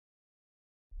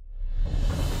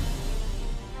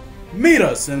Meet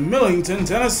us in Millington,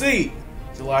 Tennessee,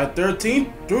 July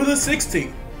 13th through the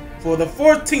 16th for the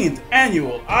 14th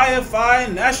Annual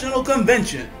IFI National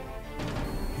Convention.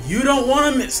 You don't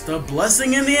want to miss the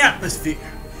blessing in the atmosphere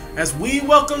as we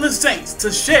welcome the saints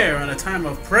to share in a time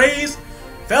of praise,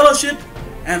 fellowship,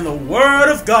 and the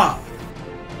Word of God.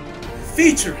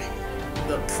 Featuring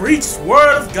the Preached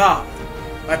Word of God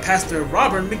by Pastor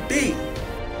Robert McBee,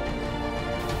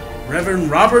 Reverend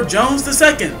Robert Jones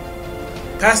II,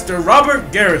 Pastor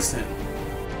Robert Garrison,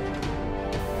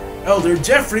 Elder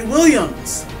Jeffrey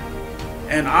Williams,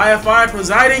 and IFI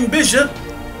Presiding Bishop,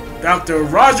 Dr.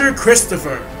 Roger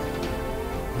Christopher.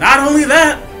 Not only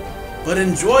that, but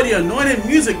enjoy the anointed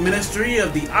music ministry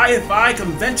of the IFI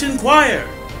Convention Choir.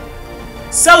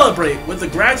 Celebrate with the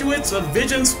graduates of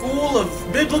Vision School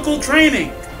of Biblical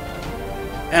Training.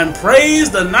 And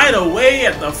praise the night away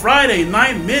at the Friday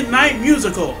Night Midnight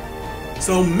Musical.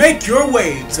 So make your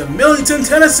way to Millington,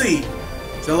 Tennessee,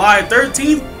 July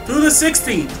 13th through the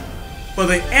 16th for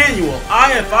the annual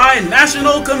IFI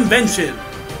National Convention.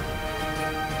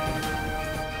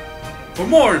 For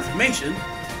more information,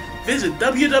 visit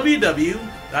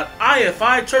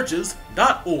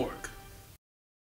www.ifichurches.org.